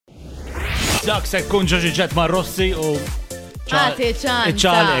Dak se tkun ġoġiġet ma' Rossi u Għati ċan.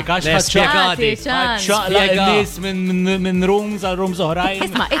 ċalek, għax Spiegati. ċaqla n-nis minn rooms għal rooms oħrajn.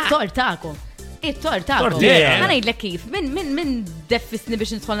 Isma, it-tort ta'kom. it-tort ta'kom. Tort, yeah. Għanajdlek kif, min defisni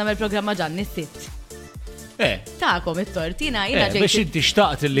biex nidħol nagħmel programma ġan nisit. Ta'kom it-tort, jina biex inti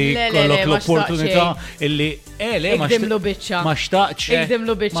xtaqt li Le, kollok ma l-opportunità illi ma Ikdimlu biċċa. ma xtaqx.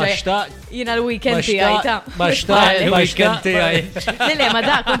 Ikdimlu biċċa. Ma xtaqx. Jina l-weekend tijaj ta' Ma xtaqx. Il-weekend tijaj. Le, ma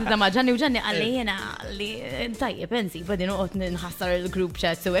da' konti ta' maġġanni u ġanni għalli jena għalli tajje, pensi, badin uqot nħassar il-group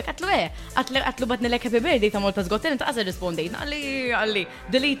chat su għek, għatlu batni l happy birthday ta' Malta's Got Talent, ta' għazza rispondejt, għalli,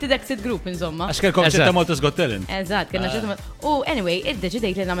 deleted exit group, insomma. Għax kelkom ċetta Malta's Got Talent. Eżat, kena ċetta u anyway,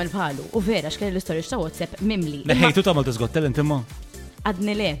 id-deċidejt li namel bħalu, u vera, xkelli l-istoriex ta' WhatsApp mimli. Leħejtu ta' Malta's Got Talent imma?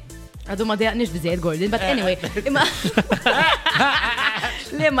 Għadni le. Għadu ma dejaqnix bizzejt Gordon, but anyway,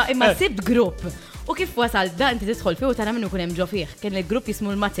 imma sibt grupp. U kif wasal, da inti tidħol fi u tara minnu kunem ġo fih, kien il-grupp jismu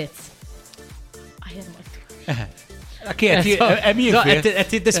l-Mazzez.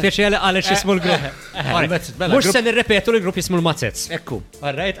 Għet id-dispieċi għalix jismu l-grupp. Mux se nirrepetu l-grupp jismu l-Mazzez. Ekku.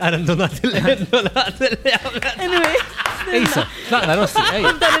 Għarrajt, għaran donat Anyway. Ejsa, tlaqna Rossi, ej.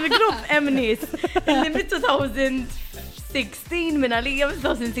 Dan il-grupp emnis. Li mid-2016 minn għalija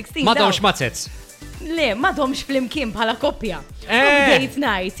 2016. Ma dawx Mazzez. Le, ma domx fl-imkien bħala koppja. Date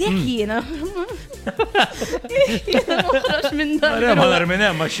night, jek jiena. Jiena muħroċ minn dan. Marem għalar minn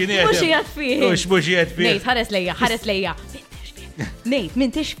emma xiniet. Mux jgħat fih. Mux jgħat fih. Nejt, ħares lejja. Nejt,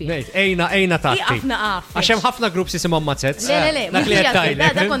 min tixfi. Nejt, ejna taqti. Iqafna qaf. Għaxem ħafna grupp sisimom Mazzez. Le, Dak li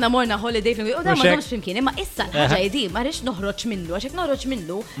għattajlek. da konna morna holiday fl u da ma domx flimkien, imma issa l-ħagġa jdi, ma rix noħroċ minnu, għaxek noħroċ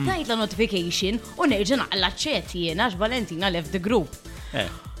minnu, dajt la notification u nerġa naqla ċet jiena għax Valentina left the group.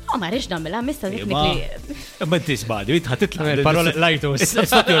 Ma rix namela, mista dik li. Ma tisbadi, jitħatitla. Parole lajtus.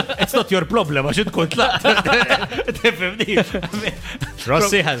 It's not your problem, għax tkun tlaq. Tefemni.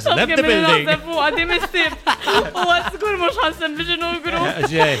 Rossi has left the building. Għadi mistib. U għazgur mux ħansem biex il-grupp.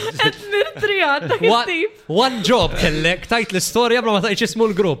 Et nirtrijat, One job kellek, tajt l-istoria bla ma tajt jismu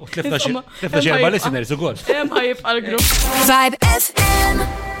l-grupp. Tlifta xerba listeners u għol. Hemm ħajib għal-grupp. Vibe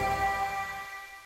FM.